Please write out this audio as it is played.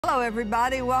Hello,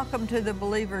 everybody. Welcome to the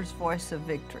Believer's Voice of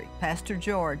Victory. Pastor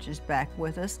George is back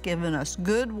with us, giving us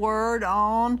good word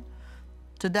on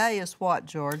today is what,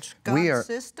 George? God's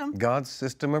system? God's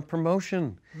system of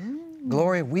promotion.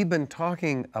 Gloria, we've been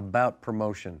talking about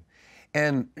promotion.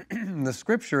 And the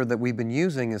scripture that we've been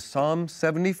using is Psalm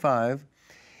 75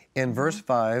 in verse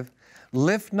 5.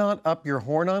 Lift not up your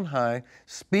horn on high,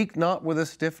 speak not with a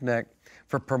stiff neck,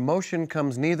 for promotion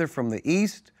comes neither from the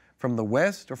east, from the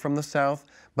west, or from the south,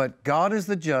 but God is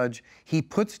the judge. He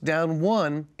puts down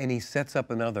one and He sets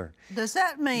up another. Does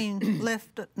that mean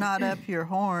lift not up your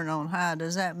horn on high?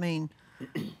 Does that mean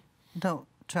don't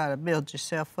try to build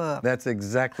yourself up? That's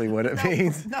exactly what it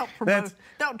means.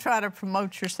 Don't try to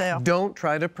promote yourself. Don't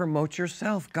try to promote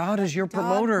yourself. God is your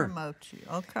promoter. God promotes you.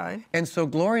 Okay. And so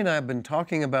Gloria and I have been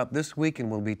talking about this week,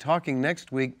 and we'll be talking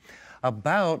next week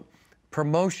about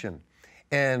promotion.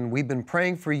 And we've been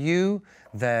praying for you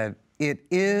that it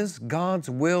is God's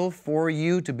will for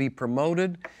you to be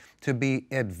promoted, to be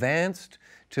advanced,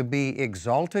 to be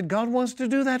exalted. God wants to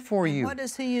do that for you. What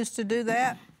does He use to do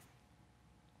that?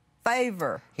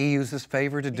 Favor. He uses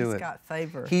favor to do it. He's got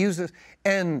favor. He uses,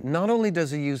 and not only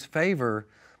does He use favor,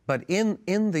 but in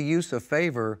the use of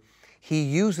favor, He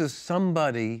uses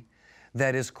somebody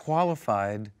that is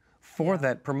qualified for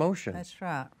that promotion. That's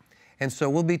right. And so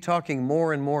we'll be talking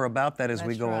more and more about that as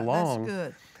we go along. That's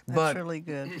good. That's really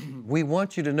good. We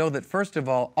want you to know that, first of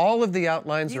all of the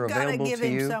outlines are available to you. You've got to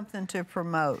give Him something to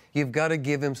promote. You've got to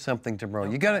give Him something to promote.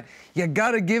 Okay. You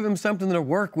got to give Him something to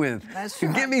work with. That's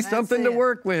right. Give me something to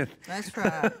work with. That's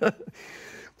right.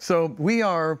 So we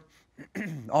are,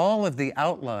 all of the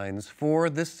outlines for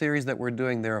this series that we're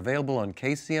doing, they're available on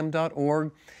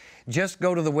kcm.org. Just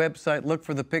go to the website, look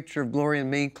for the picture of Gloria and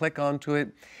me, click onto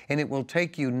it, and it will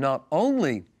take you not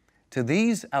only to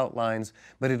these outlines,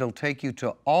 but it'll take you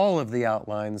to all of the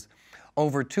outlines,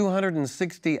 over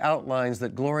 260 outlines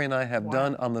that Gloria and I have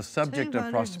done on the subject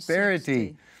of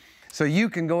prosperity. So you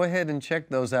can go ahead and check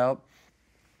those out.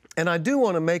 And I do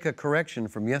want to make a correction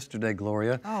from yesterday,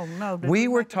 Gloria. Oh, no. We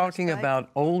were talking about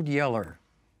Old Yeller.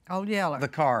 Old Yeller. The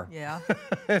car. Yeah.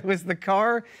 It was the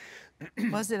car.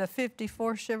 Was it a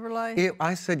 54 Chevrolet?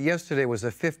 I said yesterday it was a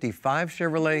 55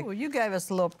 Chevrolet. Ooh, you gave us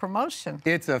a little promotion.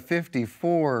 It's a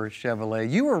 54 Chevrolet.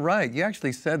 You were right. You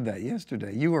actually said that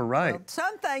yesterday. You were right. Well,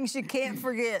 some things you can't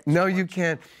forget. No, you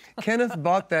can't. Kenneth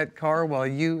bought that car while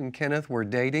you and Kenneth were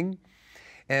dating,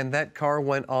 and that car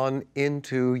went on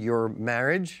into your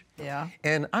marriage. Yeah.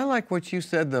 And I like what you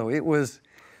said, though. It was,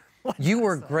 you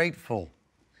were grateful.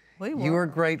 We were. You were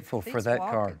grateful for that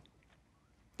car.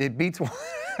 It beats walking.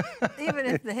 Even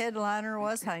if the headliner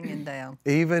was hanging down.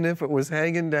 Even if it was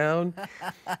hanging down.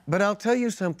 But I'll tell you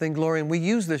something, Gloria, and we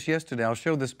used this yesterday. I'll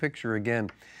show this picture again.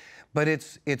 But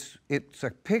it's a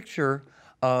picture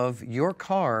of your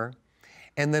car,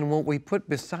 and then what we put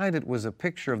beside it was a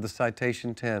picture of the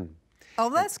Citation 10. Oh,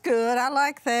 that's good. I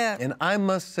like that. And I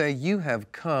must say, you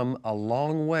have come a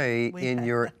long way in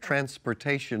your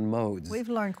transportation modes. We've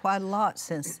learned quite a lot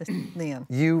since then.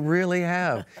 You really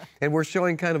have. And we're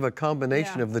showing kind of a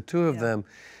combination of the two of them.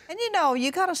 And you know,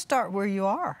 you got to start where you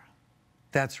are.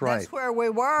 That's right. That's where we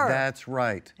were. That's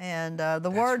right. And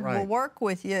the Word will work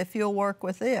with you if you'll work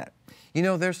with it. You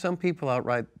know, there's some people out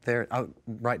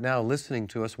right now listening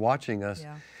to us, watching us.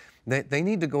 Yeah. They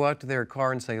need to go out to their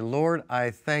car and say, Lord, I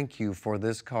thank you for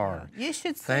this car. Yeah. You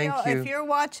should see, if you're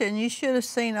watching, you should have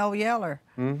seen Old Yeller.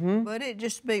 But it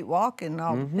just beat walking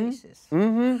all to pieces.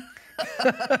 And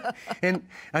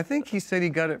I think he said he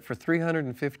got it for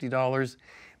 $350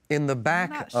 in the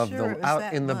back of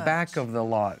back of the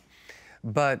lot.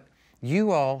 But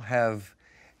you all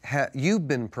you've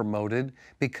been promoted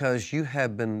because you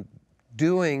have been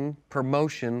doing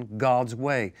promotion God's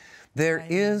way. There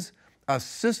is a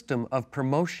system of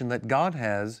promotion that God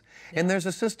has, and there's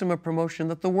a system of promotion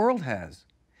that the world has.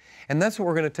 And that's what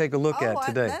we're going to take a look at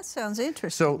today. That sounds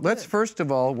interesting. So let's first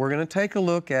of all, we're going to take a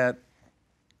look at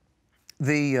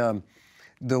the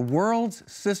world's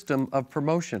system of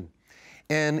promotion.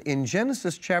 And in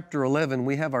Genesis chapter 11,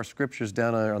 we have our scriptures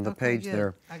down on the page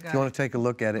there. If you want to take a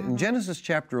look at it. In Genesis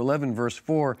chapter 11, verse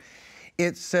 4,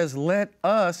 it says, "Let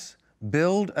us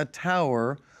build a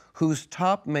tower whose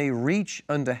top may reach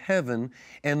unto heaven,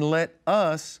 and let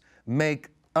us make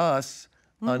us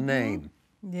a name."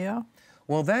 Yeah.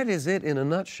 Well, that is it in a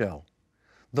nutshell.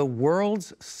 The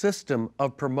world's system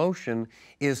of promotion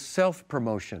is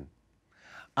self-promotion.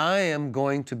 I am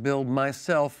going to build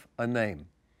myself a name.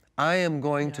 I am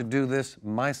going to do this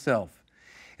myself.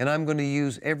 And I'm going to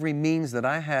use every means that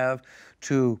I have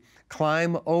to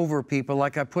climb over people,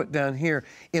 like I put down here.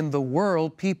 In the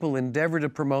world, people endeavor to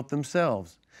promote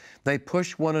themselves. They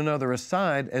push one another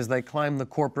aside as they climb the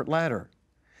corporate ladder.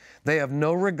 They have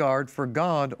no regard for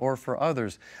God or for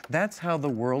others. That's how the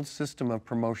world system of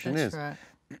promotion is. Right.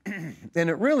 And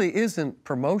it really isn't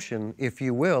promotion, if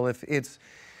you will. If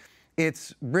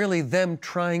it's really them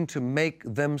trying to make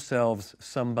themselves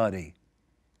somebody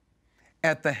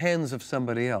at the hands of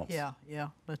somebody else. Yeah, yeah,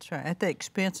 that's right. At the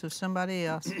expense of somebody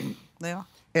else. Yeah.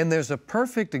 And there's a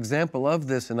perfect example of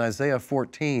this in Isaiah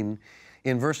 14,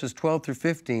 in verses 12 through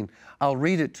 15. I'll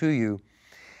read it to you.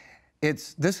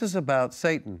 This is about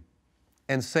Satan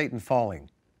and Satan falling.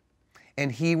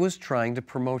 And he was trying to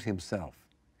promote himself.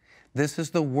 This is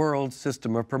the world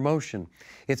system of promotion.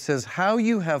 It says, "How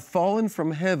you have fallen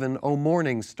from heaven, O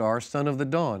morning star, son of the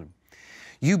dawn.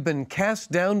 You've been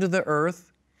cast down to the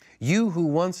earth, you who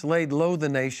once laid low the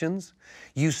nations.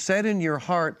 You said in your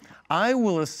heart, I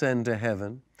will ascend to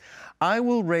heaven. I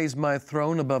will raise my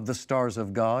throne above the stars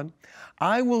of God.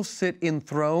 I will sit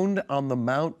enthroned on the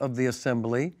mount of the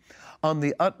assembly, on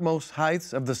the utmost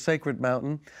heights of the sacred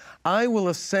mountain. I will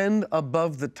ascend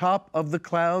above the top of the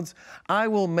clouds. I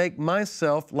will make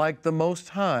myself like the Most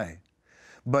High.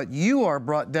 But you are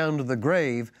brought down to the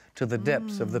grave, to the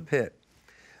depths of the pit."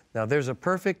 Now, there's a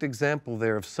perfect example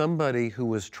there of somebody who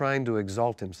was trying to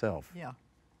exalt himself. Yeah.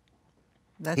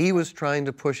 He was trying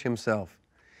to push himself.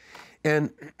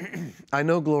 And I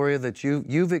know, Gloria, that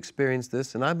you've experienced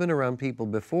this, and I've been around people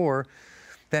before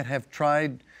that have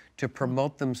tried to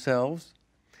promote themselves.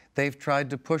 They've tried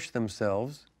to push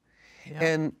themselves. Yeah.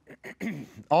 And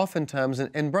oftentimes,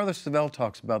 and Brother Savelle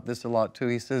talks about this a lot too,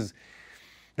 he says,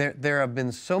 there have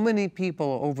been so many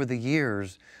people over the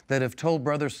years that have told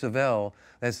Brother Savelle,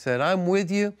 that said, I'm with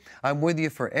you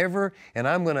forever, and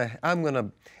I'm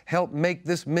gonna help make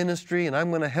this ministry, and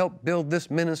I'm gonna help build this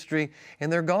ministry,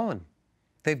 and they're gone.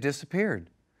 They've disappeared.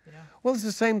 Yeah. Well, it's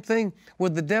the same thing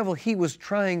with the devil. He was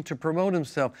trying to promote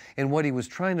himself, and what he was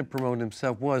trying to promote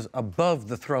himself was above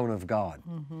the throne of God.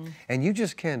 Mm-hmm. And you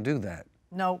just can't do that.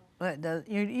 No,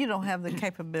 you don't have the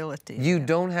capability. You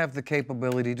don't have the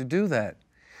capability to do that.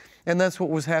 And that's what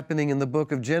was happening in the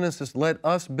book of Genesis. Let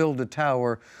us build a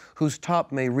tower whose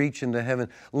top may reach into heaven.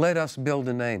 Let us build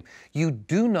a name. You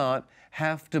do not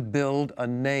have to build a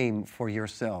name for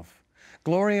yourself.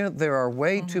 Gloria, there are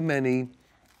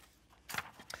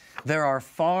there are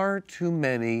far too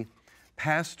many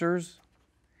pastors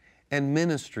and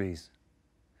ministries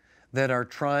that are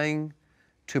trying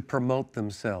to promote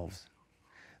themselves.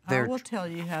 I will tell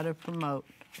you how to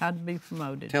be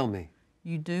promoted. Tell me.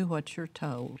 You do what you're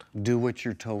told. Do what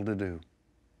you're told to do.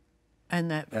 And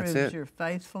that proves your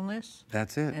faithfulness.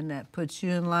 That's it. And that puts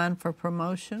you in line for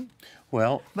promotion.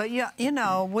 Well. But you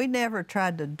know, we never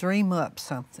tried to dream up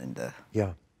something to.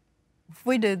 Yeah. If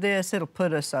we do this, it'll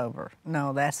put us over.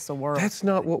 No, that's the world. That's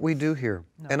not what we do here.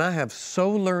 No. And I have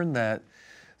so learned that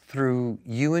through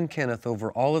you and Kenneth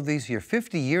over all of these years.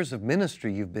 50 years of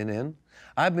ministry you've been in.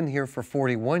 I've been here for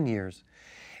 41 years.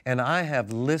 And I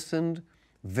have listened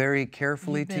very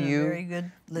carefully to you. You've been a very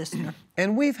good listener.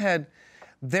 And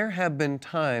there have been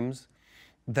times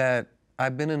that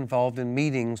I've been involved in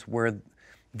meetings where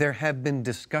there have been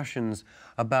discussions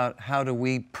about how do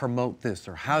we promote this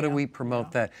or how do we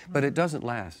promote that, but it doesn't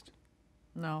last.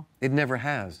 No. It never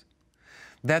has.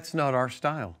 That's not our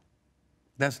style.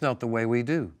 That's not the way we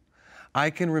do.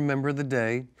 I can remember the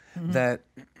day that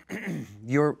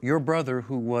your brother,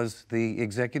 who was the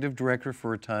executive director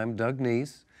for a time, Doug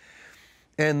Neese,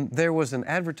 and there was an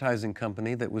advertising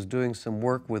company that was doing some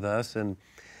work with us, and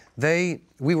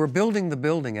we were building the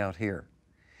building out here.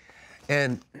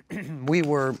 And we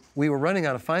were running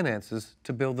out of finances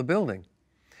to build the building.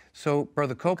 So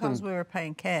Brother Copeland... Because we were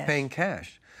paying cash. Paying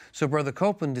cash. So Brother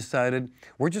Copeland decided,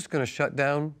 we're just going to shut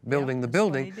down building the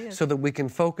building so that we can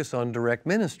focus on direct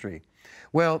ministry.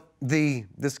 Well,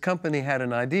 this company had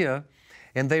an idea,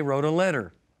 and they wrote a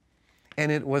letter.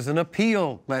 And it was an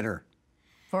appeal letter.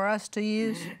 For us to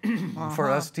use? For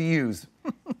us to use.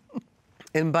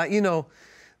 And by, you know,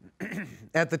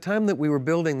 at the time that we were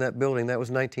building that building, that was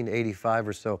 1985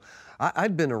 or so,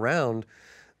 I'd been around,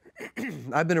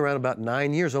 I've been around about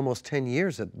 9 years, almost 10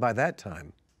 years by that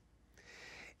time.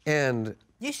 And...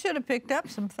 You should have picked up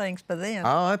some things by then.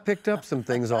 Oh, I picked up some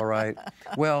things, all right.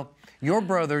 Well, your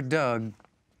brother, Doug,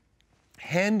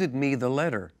 handed me the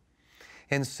letter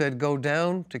and said, go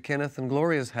down to Kenneth and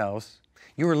Gloria's house.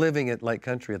 You were living at Lake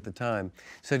Country at the time.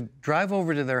 Said, drive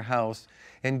over to their house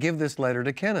and give this letter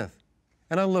to Kenneth.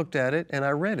 And I looked at it and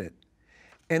I read it.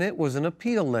 And it was an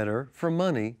appeal letter for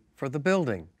money for the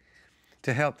building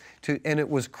to help, and it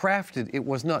was crafted, it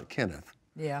was not Kenneth.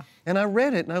 Yeah. And I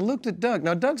read it and I looked at Doug.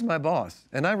 Now, Doug's my boss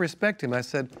and I respect him. I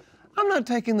said, I'm not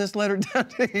taking this letter down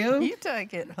to him. You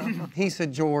take it. He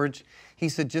said, George, he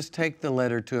said, just take the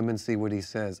letter to him and see what he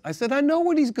says. I said, I know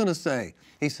what he's going to say.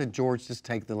 He said, George, just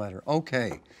take the letter.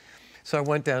 Okay. So I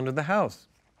went down to the house.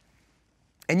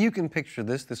 And you can picture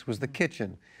this. This was the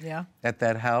kitchen at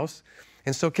that house.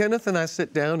 And so Kenneth and I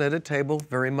sit down at a table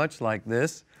very much like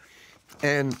this.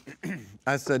 And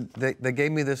I said, they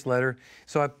gave me this letter.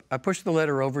 So I pushed the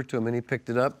letter over to him, and he picked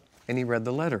it up, and he read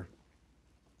the letter.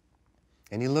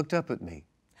 And he looked up at me.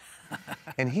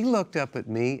 And he looked up at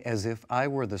me as if I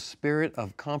were the spirit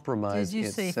of compromise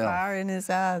itself. Did you see fire in his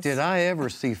eyes? Did I ever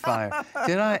see fire?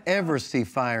 Did I ever see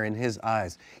fire in his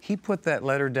eyes? He put that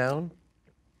letter down,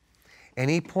 and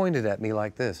he pointed at me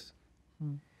like this.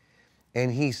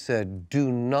 And he said,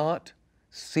 do not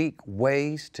seek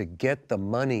ways to get the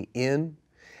money in.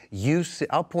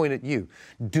 I'll point at you.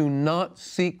 Do not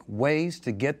seek ways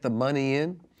to get the money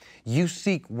in. You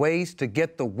seek ways to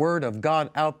get the Word of God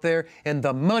out there, and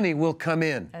the money will come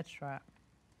in. That's right.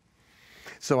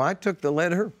 So I took the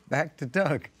letter back to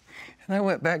Doug, and I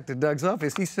went back to Doug's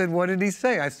office. He said, what did he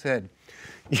say? I said,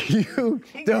 you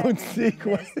don't seek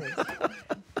ways.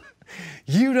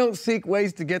 You don't seek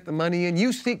ways to get the money in.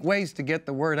 You seek ways to get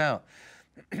the Word out.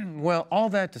 Well, all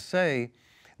that to say,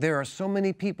 there are so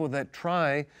many people that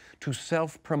try to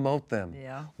self-promote them.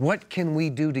 Yeah. What can we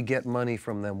do to get money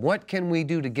from them? What can we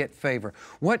do to get favor?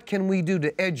 What can we do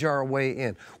to edge our way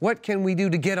in? What can we do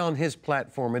to get on his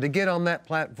platform or to get on that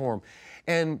platform?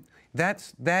 And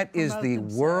that is the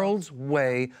world's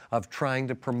way of trying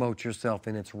to promote yourself,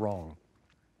 and it's wrong.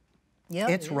 Yep,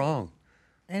 it's wrong.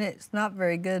 And it's not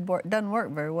very good. It doesn't work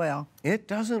very well. It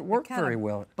doesn't work very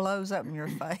well. Blows up in your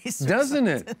face. Doesn't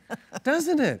it?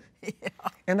 Doesn't it? Yeah.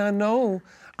 And I know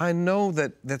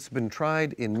that that's been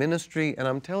tried in ministry, and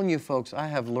I'm telling you folks, I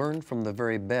have learned from the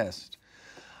very best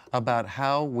about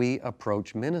how we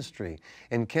approach ministry.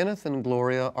 And Kenneth and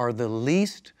Gloria are the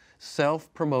least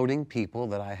self-promoting people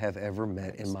that I have ever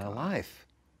met in my life.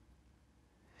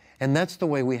 And that's the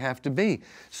way we have to be.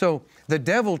 So the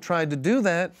devil tried to do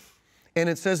that. And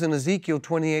it says in Ezekiel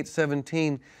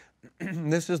 28:17,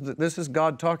 this is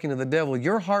God talking to the devil,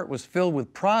 your heart was filled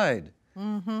with pride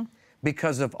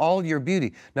because of all your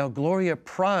beauty. Now, Gloria,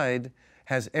 pride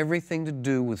has everything to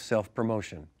do with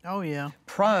self-promotion. Oh, yeah.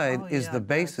 Pride is the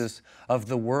basis of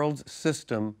the world's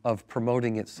system of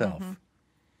promoting itself.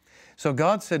 So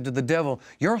God said to the devil,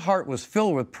 your heart was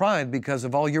filled with pride because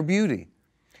of all your beauty.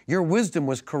 Your wisdom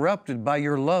was corrupted by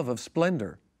your love of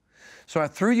splendor. So I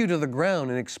threw you to the ground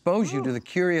and exposed you to the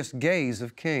curious gaze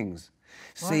of kings.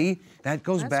 Right. See, that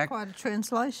goes back. That's quite a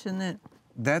translation.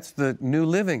 That's the New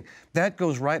Living. That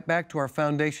goes right back to our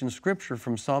foundation scripture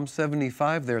from Psalm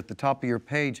 75 there at the top of your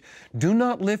page. Do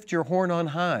not lift your horn on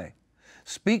high.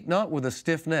 Speak not with a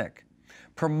stiff neck.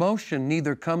 Promotion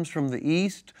neither comes from the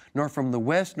east, nor from the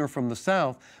west, nor from the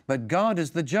south, but God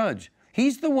is the judge.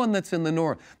 He's the one that's in the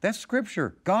north. That's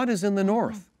scripture. God is in the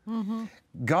north.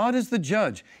 God is the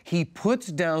judge. He puts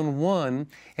down one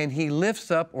and he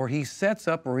lifts up or he sets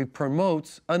up or he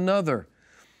promotes another.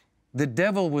 The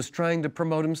devil was trying to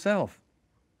promote himself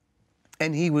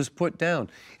and he was put down.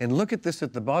 And look at this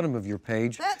at the bottom of your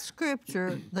page. That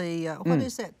scripture, what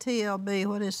is that, TLB,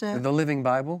 what is that? The Living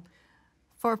Bible.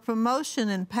 For promotion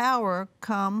and power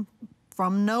come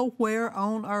from nowhere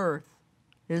on earth.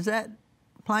 Is that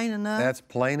plain enough? That's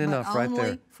plain enough right there.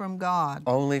 Only from God.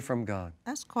 Only from God.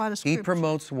 That's quite a scripture. He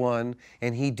promotes one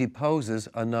and he deposes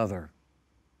another.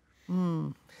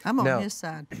 I'm on his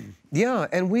side. Yeah,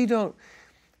 and we don't,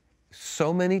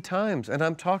 so many times, and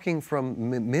I'm talking from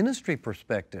ministry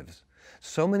perspectives,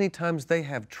 so many times they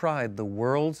have tried the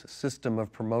world's system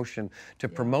of promotion to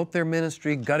promote their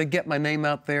ministry. Got to get my name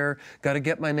out there. Got to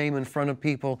get my name in front of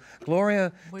people.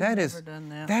 Gloria,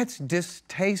 that's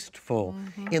distasteful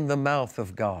in the mouth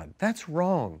of God. That's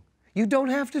wrong. You don't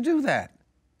have to do that.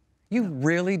 You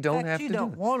really don't have to do that. You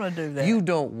don't want to do that. You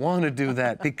don't want to do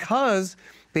that because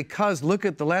look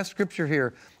at the last scripture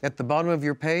here at the bottom of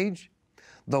your page.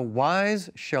 The wise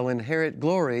shall inherit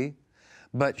glory,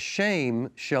 but shame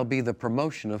shall be the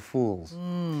promotion of fools.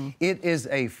 It is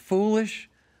a foolish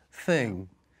thing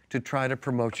to try to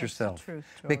promote yourself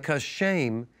because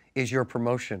shame is your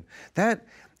promotion.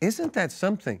 Isn't that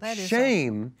something?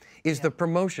 Shame is the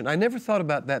promotion. I never thought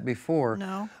about that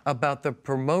before, about the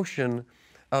promotion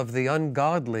of the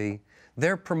ungodly.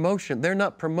 Their promotion, they're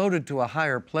not promoted to a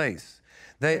higher place.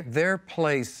 Their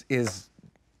place is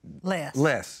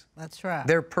less. That's right.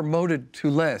 They're promoted to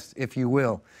less, if you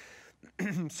will.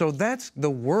 So that's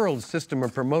the world's system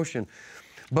of promotion.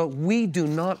 But we do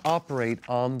not operate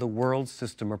on the world's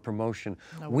system of promotion.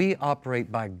 No. We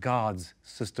operate by God's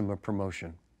system of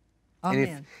promotion. Amen.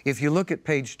 And if you look at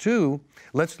page 2,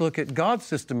 let's look at God's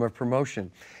system of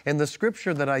promotion. And the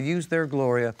scripture that I used there,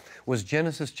 Gloria, was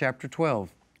Genesis chapter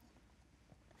 12.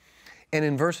 And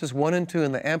in verses 1 and 2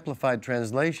 in the Amplified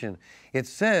Translation, it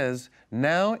says,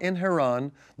 "Now in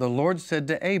Haran, the Lord said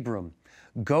to Abram,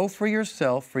 go for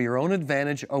yourself, for your own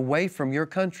advantage, away from your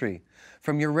country,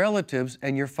 from your relatives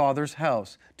and your father's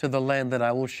house, to the land that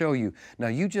I will show you." Now,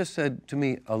 you just said to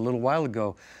me a little while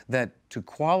ago that to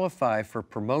qualify for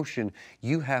promotion,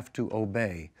 you have to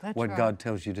obey what God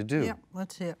tells you to do. Yep,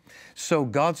 that's it. So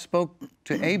God spoke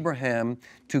to Abraham,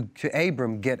 to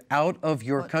Abram, get out of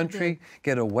your country,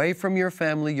 get away from your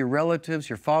family, your relatives,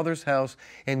 your father's house,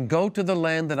 and go to the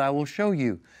land that I will show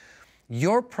you.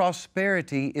 Your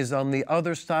prosperity is on the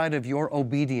other side of your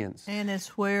obedience. And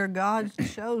it's where God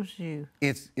shows you.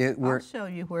 I'll show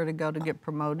you where to go to get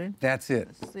promoted. That's it.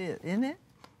 That's it, isn't it?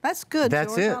 That's good,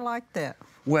 That's George. it. I like that.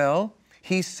 Well,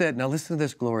 he said, now listen to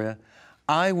this, Gloria.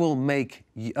 I will make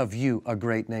of you a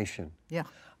great nation. Yeah.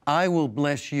 I will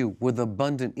bless you with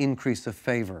abundant increase of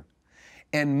favor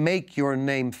and make your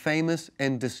name famous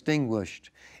and distinguished.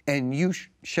 And you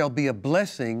shall be a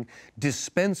blessing,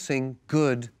 dispensing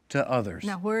good to others.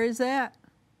 Now, where is that?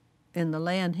 In the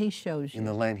land he shows you. In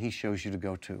the land he shows you to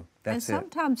go to. That's it. And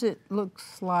sometimes it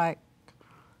looks like,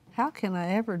 how can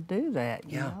I ever do that,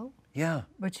 you know? Yeah.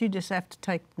 But you just have to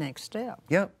take the next step.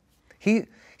 Yep.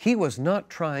 He was not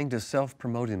trying to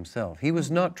self-promote himself. He was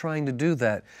not trying to do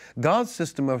that. God's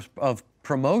system of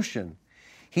promotion,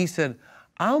 he said,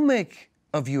 I'll make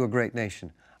of you a great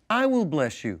nation. I will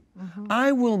bless you.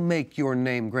 I will make your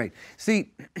name great.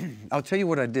 See, I'll tell you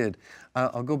what I did.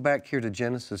 I'll go back here to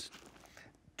Genesis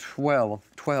 12.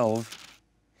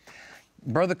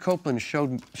 Brother Copeland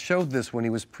showed this when he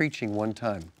was preaching one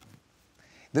time.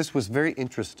 This was very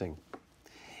interesting.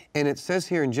 And it says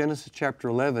here in Genesis chapter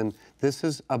 11, this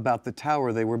is about the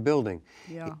tower they were building.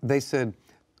 Yeah. They said,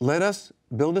 let us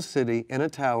build a city and a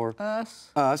tower.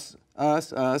 Us,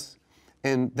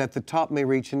 and that the top may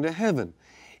reach into heaven.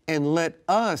 And let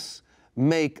us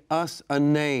make us a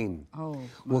name. Oh,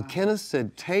 well, Kenneth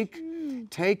said, take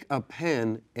a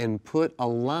pen and put a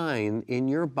line in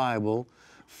your Bible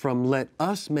from let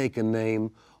us make a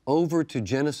name over to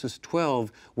Genesis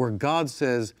 12, where God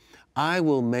says, I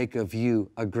will make of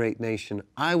you a great nation.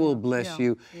 I will bless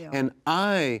you, and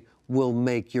I will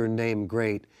make your name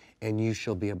great, and you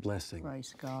shall be a blessing.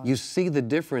 Praise God. You see the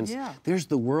difference? Yeah. There's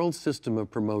the world's system of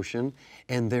promotion,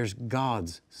 and there's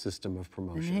God's system of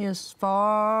promotion. And His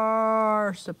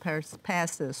far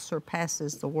surpasses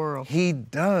the world. He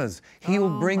does.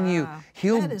 He'll bring you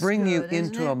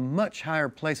into a much higher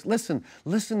place. Listen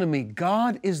to me.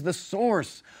 God is the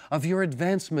source of your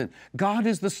advancement. God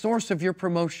is the source of your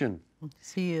promotion.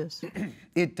 Yes, He is.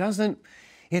 It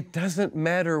doesn't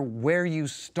matter where you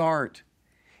start.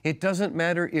 It doesn't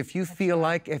matter if you feel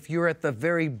like if you're at the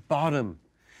very bottom.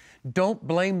 Don't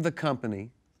blame the company.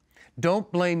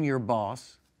 Don't blame your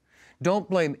boss. Don't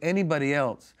blame anybody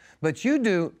else. But you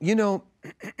do, you know,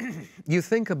 you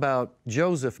think about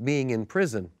Joseph being in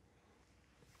prison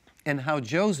and how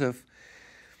Joseph,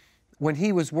 when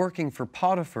he was working for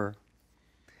Potiphar,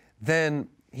 then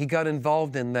he got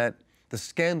involved in the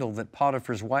scandal that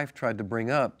Potiphar's wife tried to bring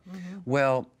up.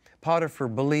 Well, Potiphar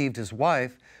believed his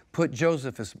wife, put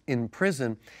Joseph in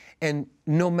prison, and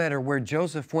no matter where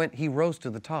Joseph went, he rose to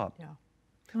the top. Yeah.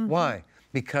 Why?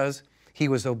 Because he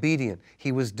was obedient,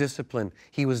 he was disciplined,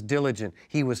 he was diligent,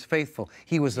 he was faithful,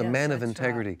 he was a man of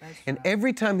integrity. And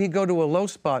every time he'd go to a low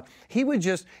spot, he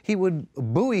would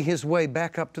buoy his way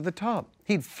back up to the top.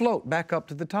 He'd float back up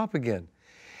to the top again.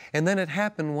 And then it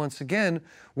happened once again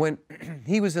when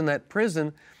he was in that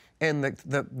prison, and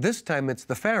this time it's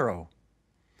the Pharaoh,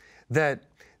 that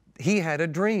he had a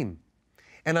dream,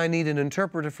 and I need an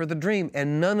interpreter for the dream,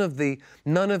 and none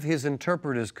of his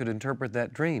interpreters could interpret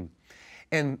that dream.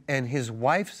 And his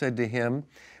wife said to him,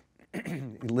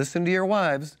 listen to your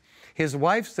wives, his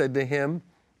wife said to him,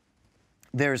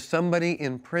 there's somebody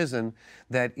in prison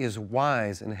that is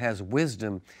wise and has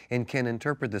wisdom and can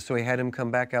interpret this. So he had him come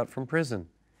back out from prison.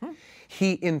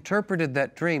 He interpreted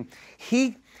that dream.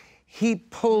 He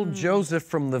pulled Joseph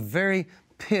from the very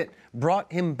pit,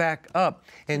 brought him back up,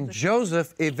 and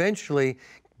Joseph eventually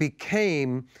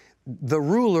became the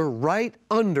ruler right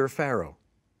under Pharaoh.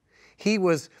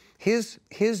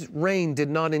 His reign did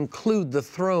not include the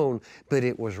throne, but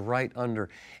it was right under.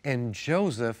 And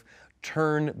Joseph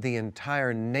turned the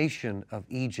entire nation of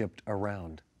Egypt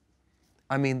around.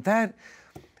 I mean,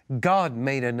 God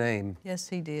made a name. Yes,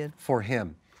 He did. For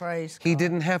him. Praise God. He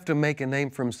didn't have to make a name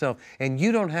for himself. And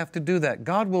you don't have to do that.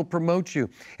 God will promote you.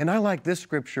 And I like this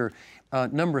scripture,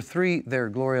 number 3 there,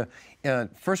 Gloria. 1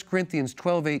 Corinthians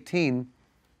 12:18.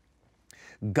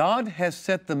 God has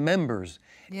set the members,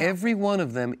 every one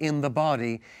of them, in the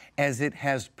body as it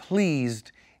has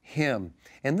pleased Him.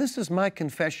 And this is my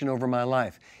confession over my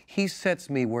life. He sets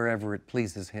me wherever it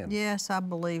pleases Him. Yes, I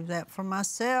believe that for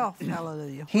myself.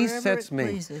 Hallelujah. He wherever sets it me.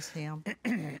 pleases Him.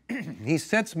 He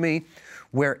sets me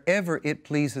wherever it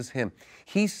pleases Him.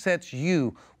 He sets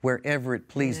you wherever it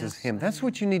pleases Him. That's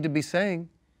what you need to be saying.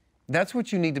 That's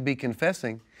what you need to be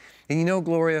confessing. And you know,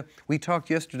 Gloria, we talked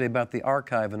yesterday about the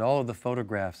archive and all of the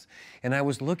photographs. And I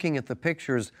was looking at the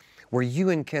pictures where you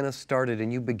and Kenneth started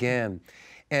and you began.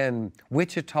 And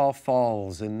Wichita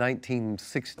Falls in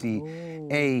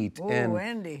 1968. Oh,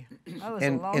 Andy, that was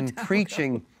a long time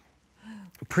preaching,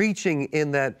 preaching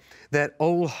in that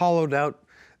old hollowed out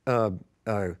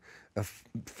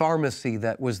pharmacy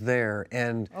that was there,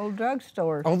 and old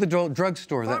drugstore. Oh, the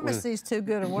drugstore. Pharmacy's too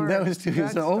good a word. That was too.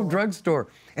 It's an old drugstore,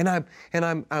 and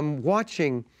I'm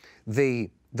watching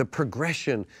the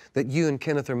progression that you and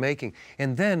Kenneth are making,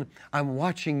 and then I'm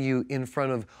watching you in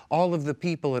front of all of the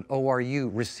people at ORU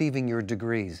receiving your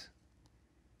degrees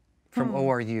from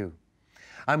ORU.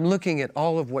 I'm looking at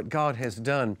all of what God has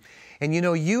done. And you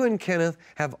know, you and Kenneth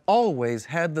have always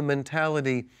had the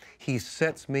mentality, He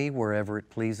sets me wherever it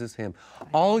pleases Him.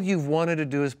 All you've wanted to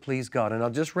do is please God. And I'll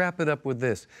just wrap it up with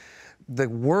this. The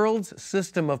world's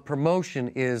system of promotion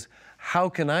is, how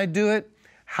can I do it?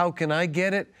 How can I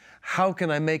get it? How can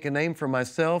I make a name for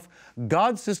myself?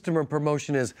 God's system of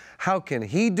promotion is, how can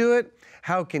He do it?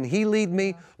 How can He lead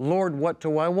me? Lord, what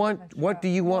do I want? What do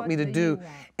you want me to do?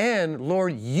 And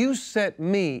Lord, you set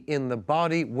me in the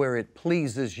body where it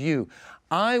pleases you.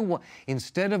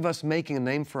 Instead of us making a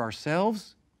name for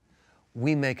ourselves,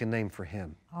 we make a name for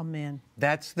Him. Amen.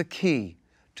 That's the key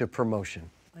to promotion.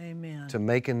 Amen. To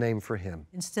make a name for Him.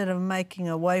 Instead of making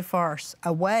a way for ourselves,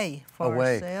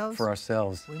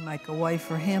 we make a way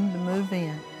for Him to move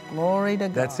in. Glory to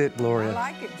God. That's it, Gloria. I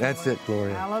like it, George. That's it,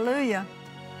 Gloria. Hallelujah.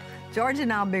 George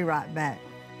and I'll be right back.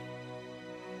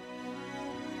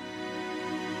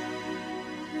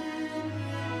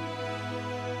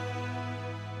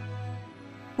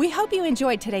 We hope you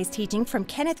enjoyed today's teaching from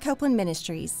Kenneth Copeland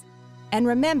Ministries. And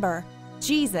remember,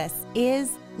 Jesus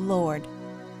is Lord.